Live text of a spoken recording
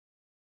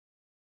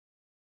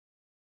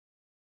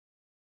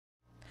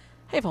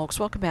Hey folks,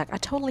 welcome back. I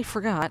totally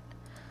forgot.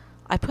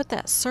 I put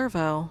that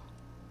servo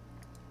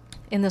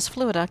in this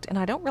fluid duct and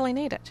I don't really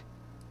need it.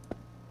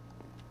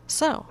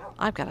 So,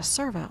 I've got a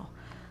servo.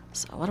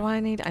 So what do I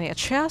need? I need a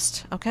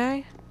chest,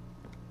 okay?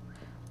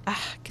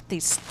 Get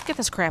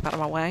this crap out of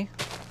my way.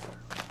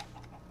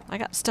 I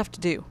got stuff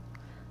to do.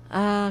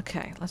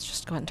 Okay, let's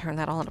just go ahead and turn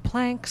that all into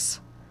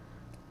planks.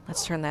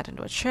 Let's turn that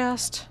into a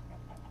chest.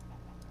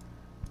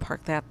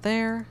 Park that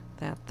there,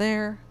 that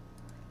there,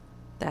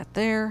 that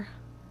there.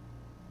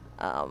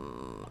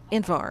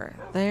 Invar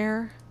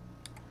there.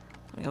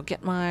 Let me go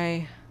get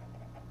my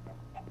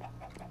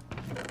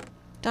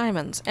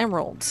diamonds,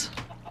 emeralds.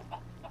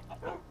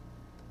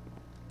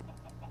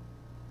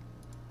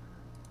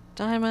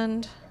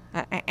 Diamond.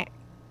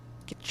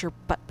 Get your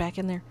butt back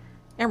in there.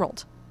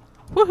 Emerald.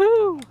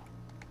 Woohoo!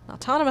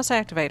 Autonomous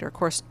activator. Of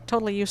course,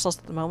 totally useless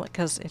at the moment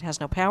because it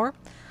has no power.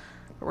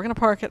 But we're going to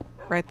park it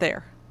right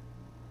there.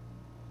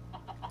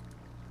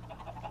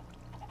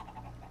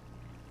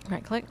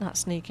 Right click, not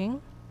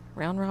sneaking.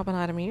 Round robin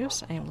item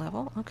use. Aim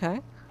level. Okay.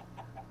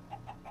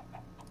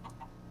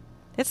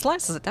 It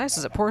slices, it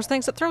dices, it pours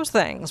things, it throws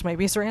things.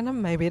 Maybe it's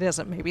random, maybe it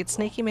isn't. Maybe it's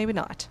sneaky, maybe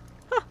not.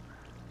 Huh.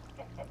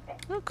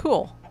 Oh,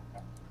 cool.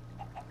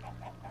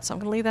 So I'm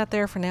going to leave that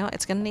there for now.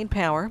 It's going to need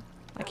power.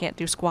 I can't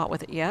do squat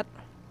with it yet.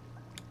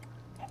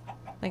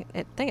 I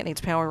think it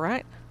needs power,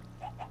 right?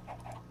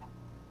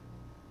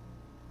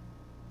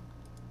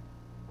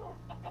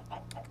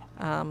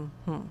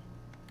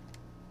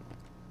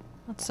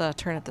 Let's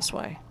turn it this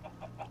way.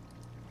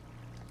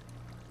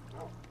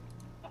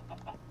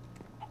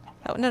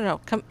 Oh, no,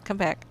 come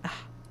back. Ugh.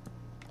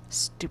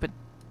 Stupid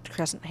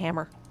crescent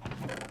hammer.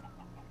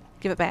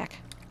 Give it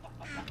back.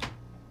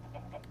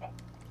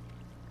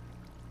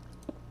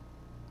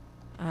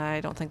 I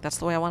don't think that's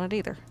the way I want it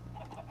either.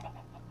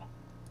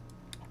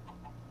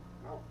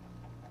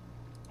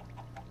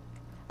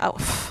 Oh.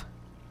 Pff.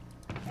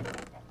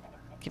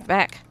 Give it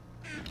back.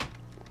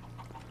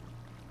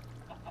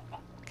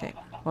 Okay,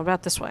 what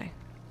about this way?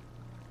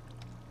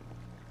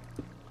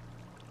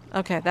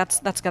 Okay,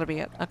 that's gotta be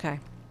it. Okay.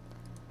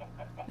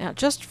 Now,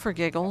 just for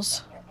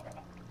giggles...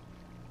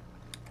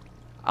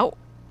 Oh!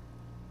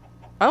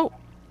 Oh!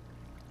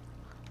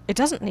 It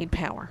doesn't need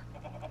power.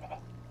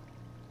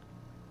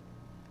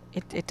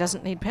 It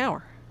doesn't need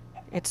power.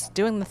 It's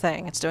doing the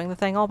thing. It's doing the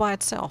thing all by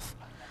itself.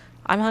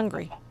 I'm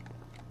hungry.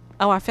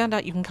 Oh, I found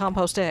out you can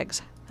compost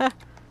eggs. Huh.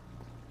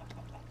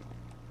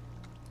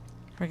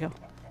 Here we go.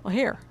 Well,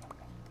 here.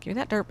 Give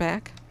me that dirt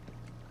back.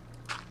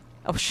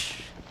 Oh,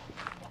 shh.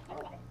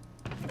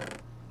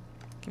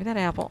 Give me that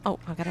apple. Oh,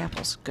 I got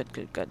apples. Good,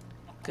 good, good.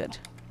 Good.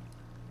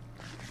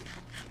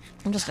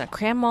 I'm just going to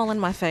cram them all in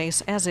my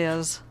face, as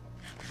is.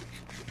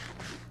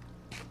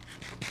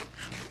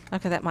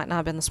 Okay, that might not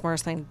have been the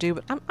smartest thing to do,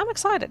 but I'm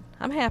excited.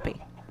 I'm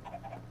happy.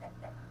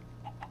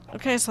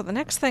 Okay, so the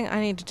next thing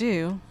I need to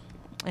do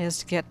is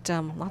to get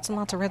lots and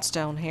lots of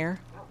redstone here.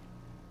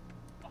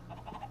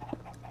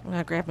 I'm going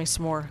to grab me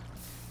some more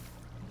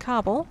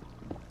cobble.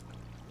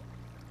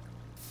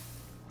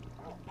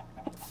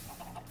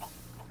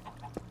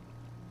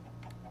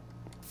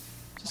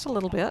 Just a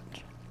little bit.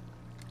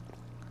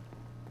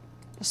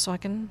 Just so I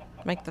can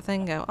make the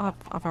thing go. Oh,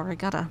 I've already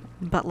got a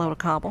buttload of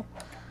cobble.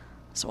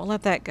 So we'll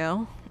let that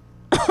go.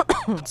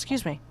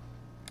 Excuse me.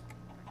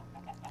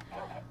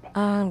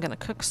 I'm gonna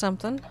cook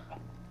something.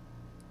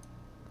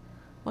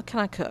 What can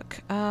I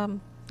cook?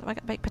 Have I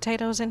got baked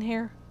potatoes in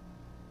here?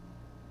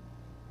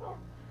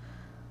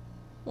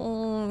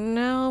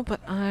 No,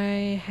 but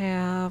I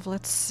have...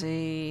 Let's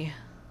see.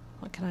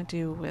 What can I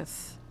do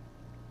with...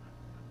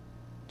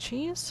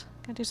 cheese?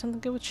 Can I do something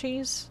good with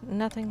cheese?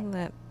 Nothing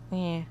that...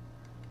 yeah.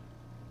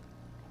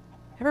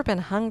 Ever been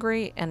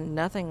hungry and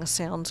nothing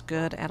sounds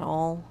good at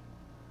all?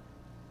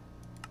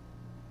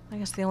 I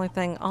guess the only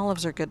thing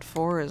olives are good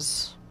for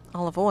is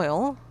olive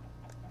oil.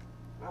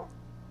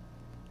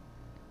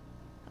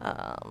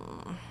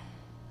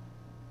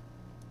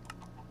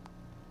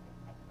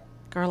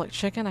 Garlic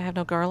chicken. I have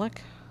no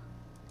garlic.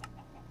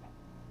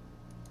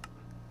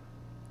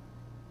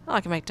 Oh, I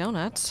can make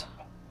donuts.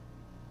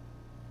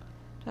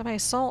 Do I have any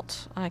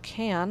salt? I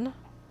can.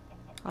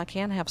 I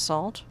can have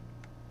salt.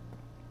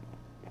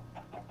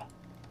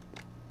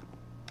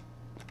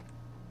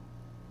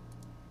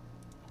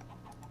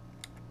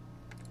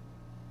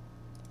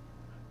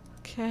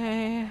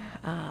 Okay,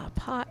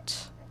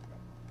 pot.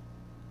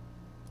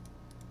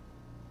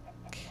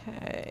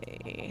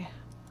 Okay.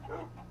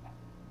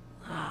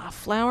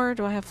 Flour,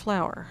 do I have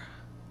flour?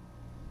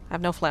 I have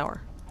no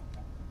flour.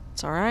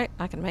 It's alright,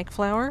 I can make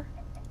flour.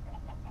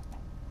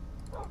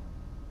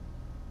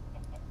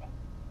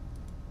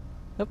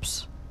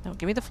 Oops. No,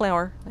 give me the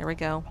flour. There we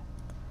go.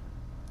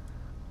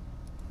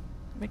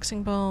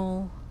 Mixing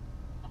bowl.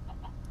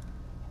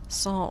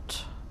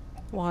 Salt.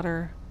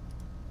 Water.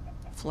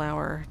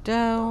 Flour,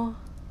 dough,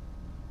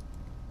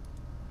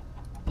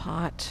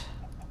 pot,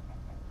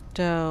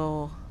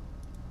 dough,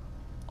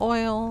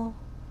 oil.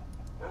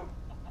 Do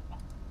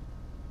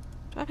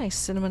I have any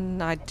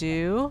cinnamon? I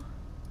do.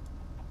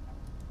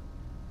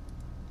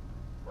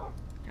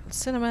 Got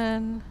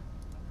cinnamon,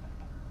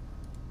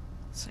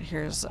 So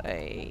here's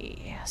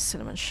a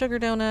cinnamon sugar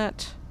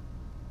donut.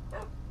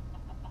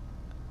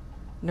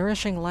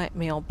 Nourishing light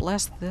meal.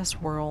 Bless this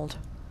world.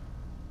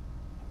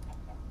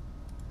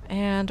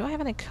 And do I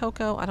have any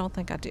cocoa? I don't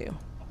think I do.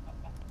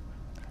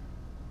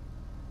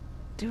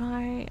 Do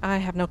I? I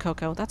have no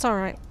cocoa. That's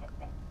alright.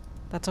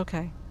 That's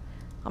okay.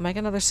 I'll make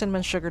another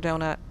cinnamon sugar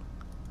donut.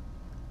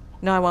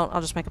 No, I won't.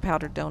 I'll just make a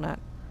powdered donut.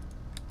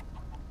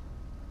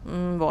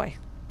 Boy.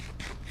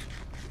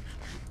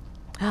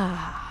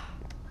 Ah.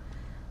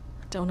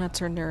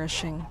 Donuts are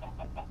nourishing.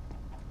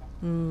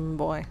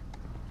 Boy.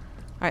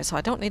 Alright, so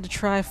I don't need to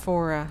try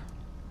for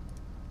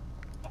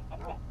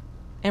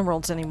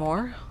emeralds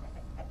anymore.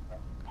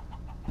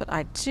 But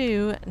I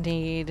do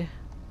need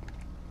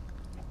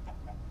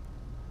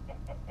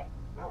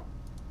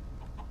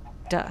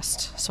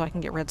dust so I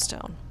can get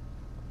redstone.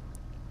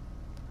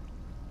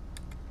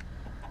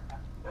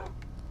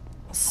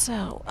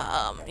 So,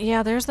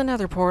 yeah, there's the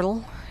Nether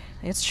portal.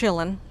 It's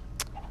chillin'.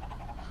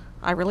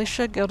 I really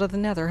should go to the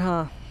Nether,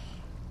 huh?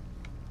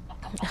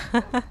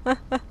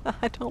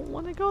 I don't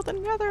want to go to the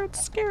Nether,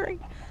 it's scary.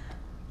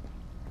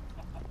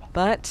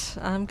 But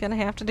I'm gonna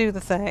have to do the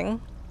thing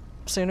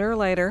sooner or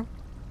later.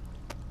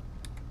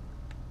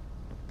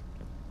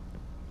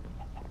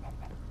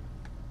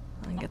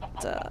 I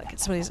get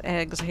some of these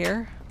eggs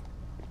here.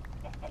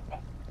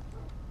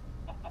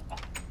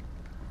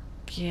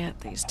 Get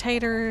these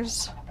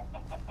taters,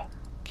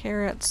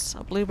 carrots,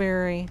 a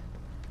blueberry,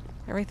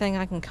 everything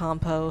I can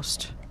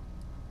compost.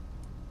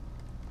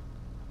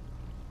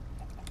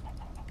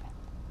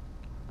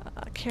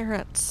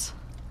 Carrots,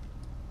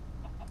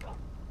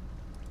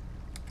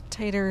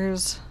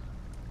 taters.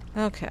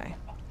 Okay.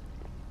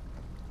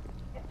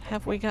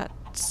 Have we got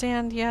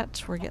sand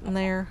yet? We're getting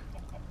there.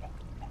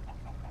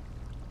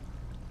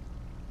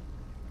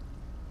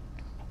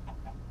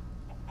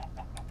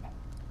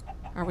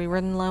 Are we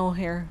running low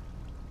here?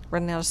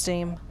 Running out of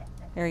steam?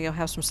 There you go,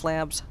 have some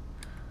slabs.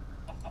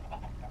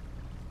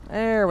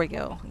 There we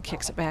go.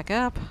 Kicks it back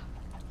up.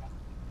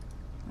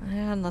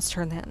 And let's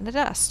turn that into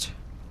dust.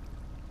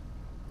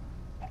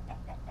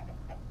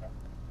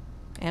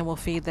 And we'll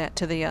feed that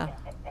to the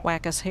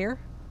whackus here.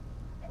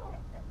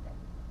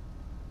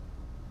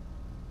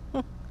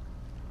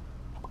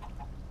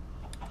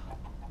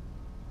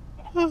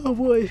 Oh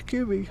boy,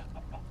 excuse me.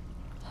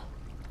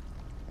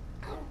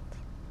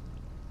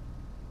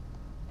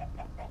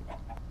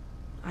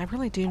 I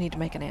really do need to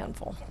make an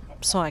anvil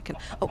so I can...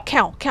 Oh,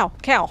 cow! Cow!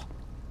 Cow!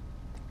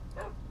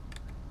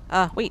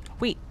 Wheat!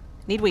 Wheat!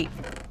 Need wheat.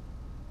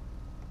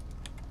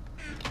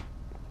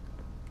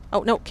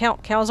 Oh, no, cow!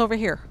 Cow's over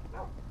here.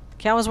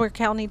 Cow is where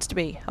cow needs to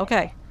be.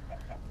 Okay.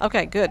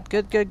 Okay, good,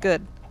 good, good,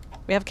 good.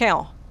 We have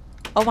cow.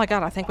 Oh my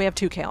god, I think we have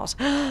 2 cows.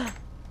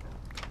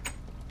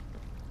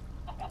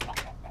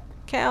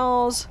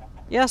 Cows!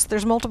 Yes,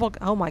 there's multiple...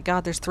 Oh my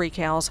god, there's 3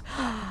 cows.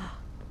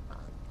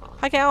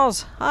 Hi,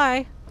 cows!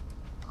 Hi!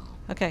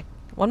 Okay,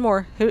 one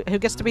more. Who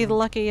gets to be the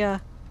lucky,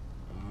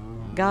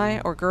 guy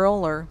or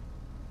girl or...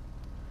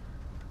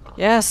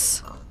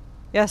 Yes!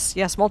 Yes,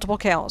 yes, multiple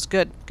cows.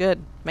 Good,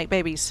 good. Make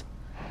babies.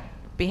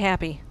 Be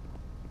happy.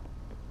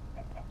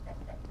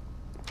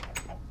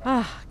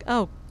 Ah,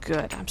 oh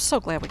good. I'm so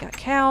glad we got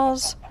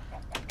cows.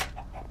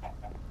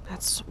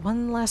 That's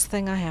one less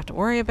thing I have to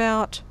worry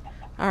about.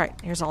 Alright,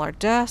 here's all our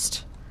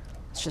dust.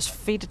 Let's just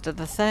feed it to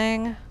the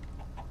thing.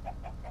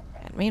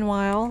 And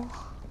meanwhile,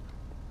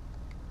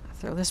 I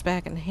throw this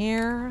back in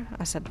here.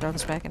 I said throw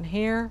this back in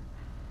here.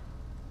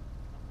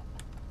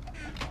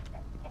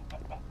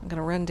 I'm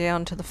gonna run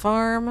down to the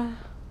farm.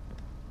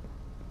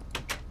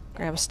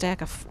 Grab a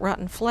stack of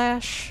rotten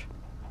flesh.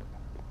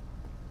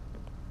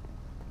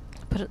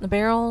 Put it in the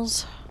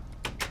barrels.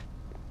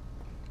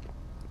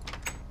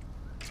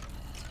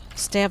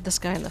 Stab this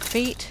guy in the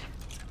feet.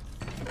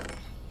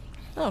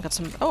 Oh, I got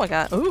some... Oh, I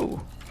got...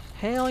 Ooh!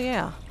 Hell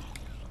yeah.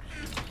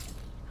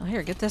 Oh,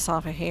 here, get this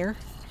off of here.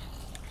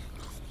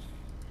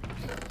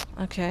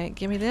 Okay,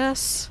 give me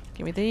this.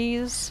 Give me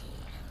these.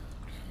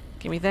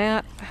 Give me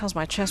that. How's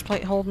my chest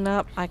plate holding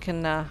up? I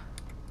can,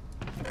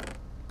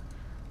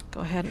 go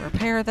ahead and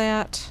repair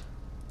that.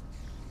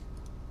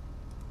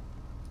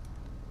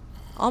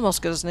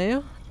 Almost good as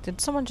new. Did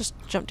someone just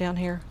jump down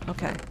here?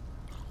 Okay.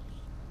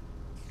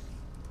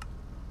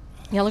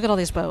 Yeah, look at all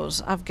these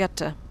bows. I've got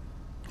to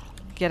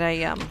get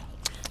a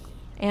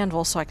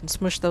anvil so I can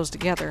smush those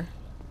together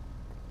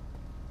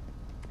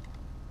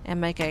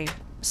and make a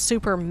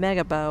super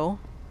mega bow.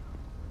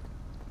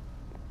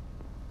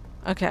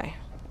 Okay.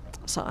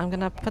 So I'm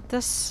gonna put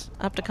this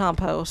up to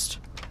compost.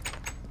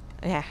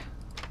 Yeah.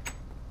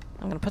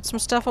 I'm gonna put some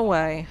stuff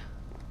away.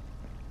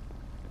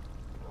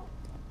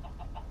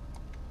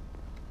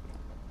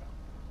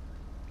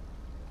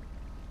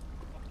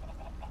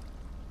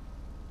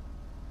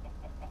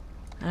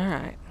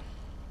 Alright.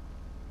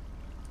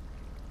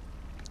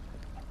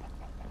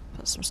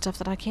 Put some stuff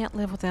that I can't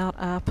live without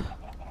up.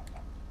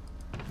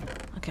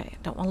 Okay,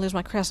 don't want to lose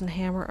my crescent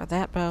hammer, or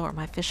that bow, or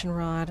my fishing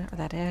rod, or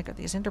that egg, or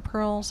these ender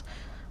pearls,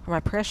 or my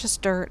precious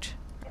dirt,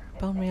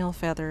 bone meal,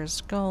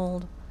 feathers,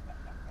 gold,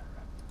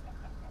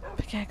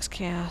 pickaxe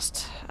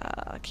cast,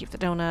 Keep the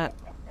donut.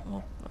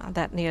 Well,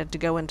 that needed to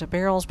go into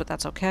barrels, but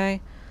that's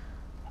okay.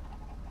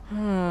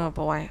 Oh,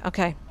 boy.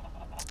 Okay.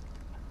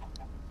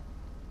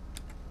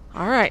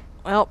 Alright.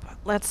 Well,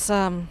 let's,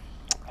 good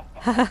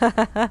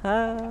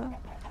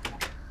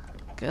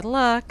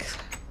luck.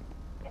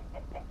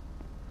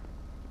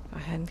 Go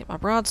ahead and get my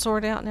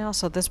broadsword out now.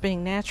 So this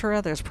being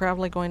Natura, there's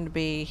probably going to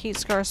be heat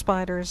scar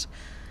spiders.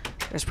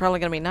 There's probably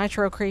going to be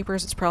nitro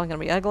creepers. It's probably going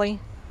to be ugly.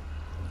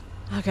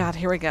 Oh god,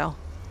 here we go.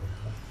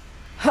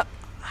 Huh.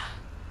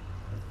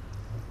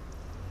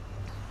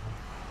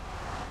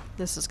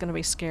 This is going to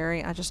be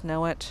scary. I just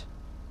know it.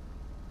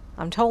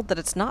 I'm told that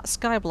it's not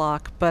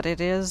skyblock, but it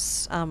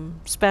is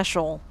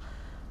special.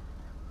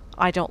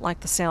 I don't like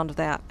the sound of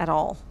that at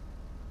all.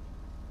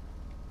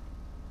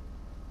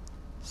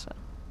 So,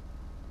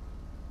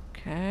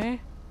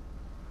 okay.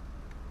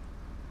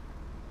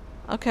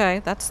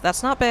 Okay,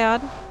 that's not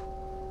bad.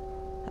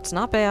 That's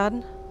not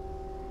bad.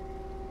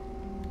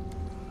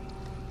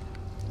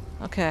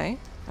 Okay.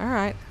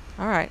 Alright.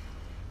 Alright.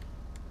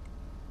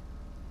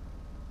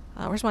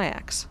 Where's my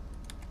axe?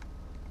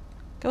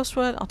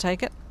 Ghostwood, I'll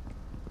take it.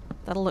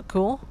 That'll look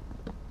cool.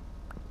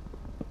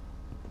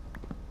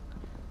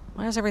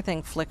 Why is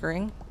everything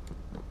flickering?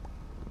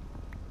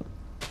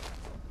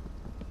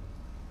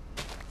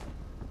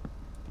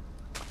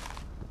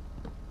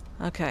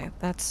 Okay,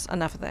 that's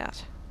enough of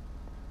that.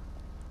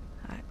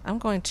 Alright, I'm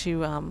going to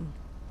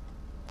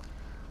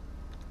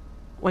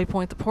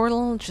waypoint the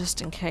portal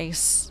just in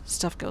case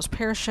stuff goes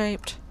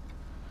pear-shaped.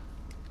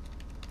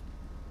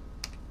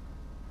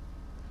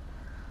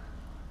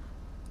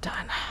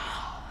 Done.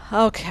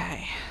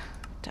 Okay.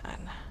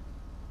 Done.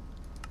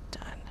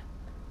 Done.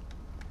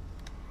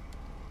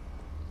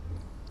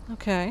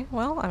 Okay,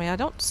 well, I mean, I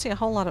don't see a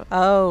whole lot of...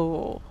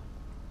 Oh.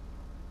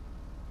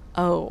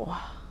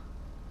 Oh.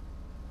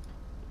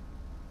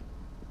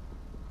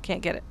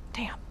 Can't get it.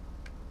 Damn.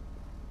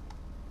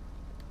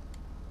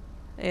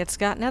 It's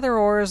got nether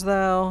ores,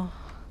 though.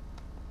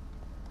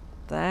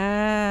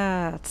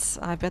 That's...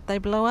 I bet they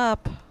blow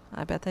up.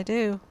 I bet they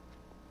do.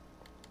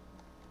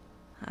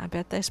 I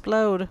bet they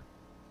explode.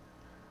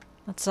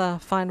 Let's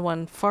find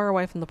one far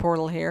away from the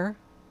portal here.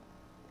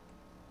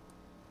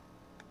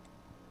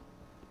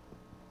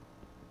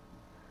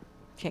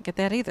 Can't get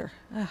that either.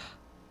 Ugh.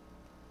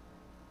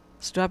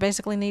 So do I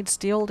basically need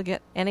steel to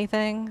get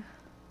anything?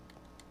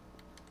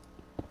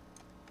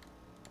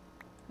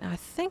 Now I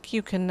think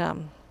you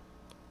can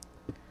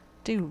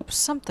do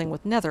something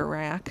with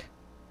netherrack.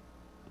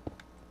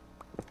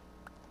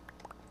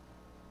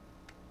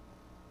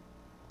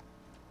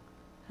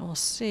 And we'll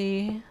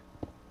see.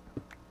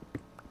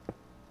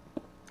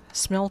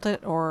 Smelt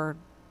it or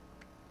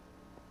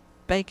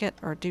bake it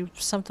or do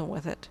something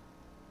with it.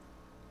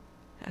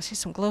 I see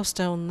some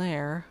glowstone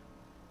there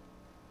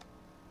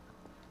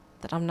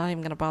that I'm not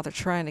even going to bother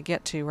trying to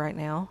get to right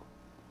now.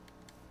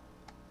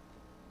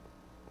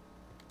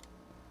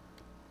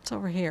 What's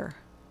over here?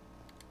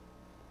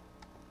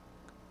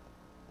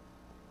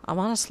 I'm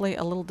honestly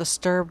a little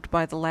disturbed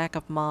by the lack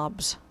of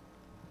mobs.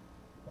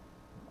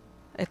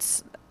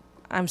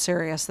 I'm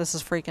serious, this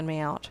is freaking me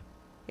out.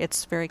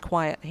 It's very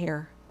quiet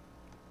here.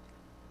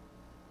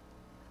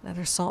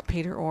 Another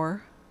saltpeter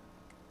ore.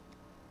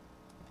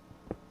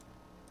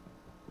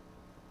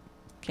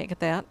 Can't get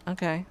that.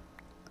 Okay.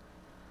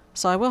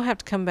 So I will have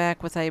to come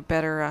back with a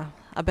better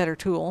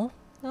tool.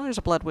 Oh, there's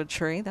a bloodwood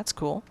tree. That's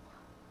cool.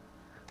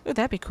 Ooh,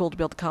 that'd be cool to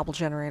build a cobble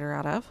generator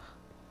out of.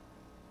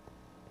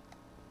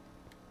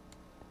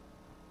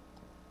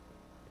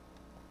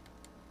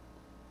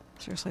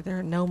 Seriously, there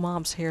are no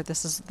mobs here.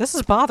 This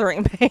is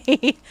bothering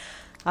me.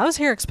 I was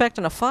here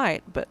expecting a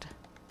fight, but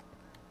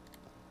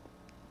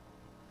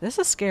this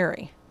is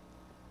scary.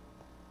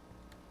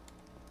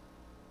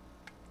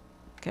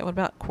 Okay, what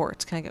about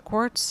quartz? Can I get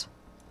quartz?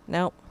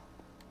 Nope.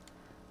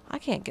 I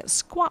can't get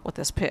squat with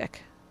this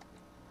pick.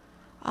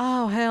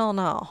 Oh, hell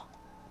no.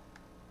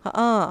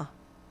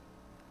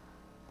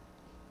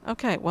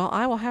 Okay, well,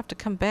 I will have to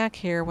come back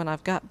here when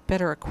I've got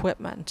better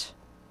equipment.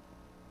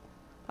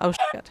 Oh,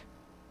 shit.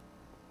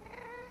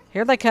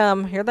 Here they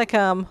come. Here they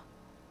come.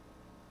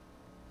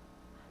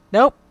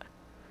 Nope.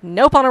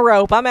 Nope on a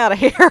rope. I'm out of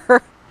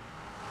here.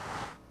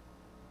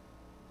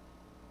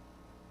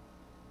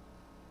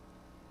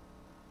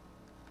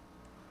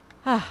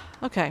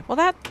 Okay, well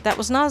that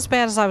was not as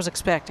bad as I was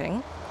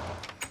expecting.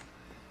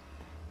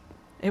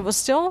 It was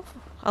still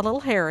a little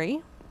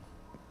hairy.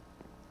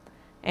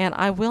 And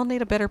I will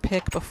need a better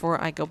pick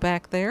before I go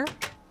back there.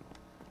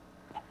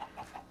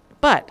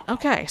 But,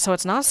 okay, so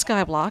it's not a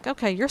skyblock.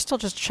 Okay, you're still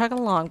just chugging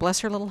along,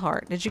 bless your little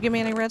heart. Did you give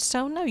me any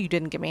redstone? No, you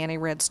didn't give me any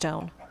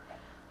redstone.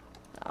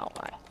 Oh,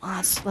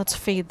 let's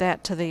feed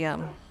that to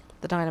the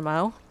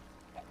dynamo.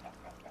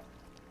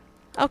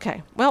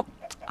 Okay, well,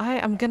 I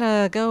am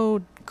gonna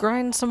go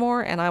grind some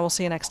more, and I will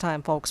see you next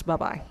time, folks.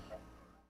 Bye-bye.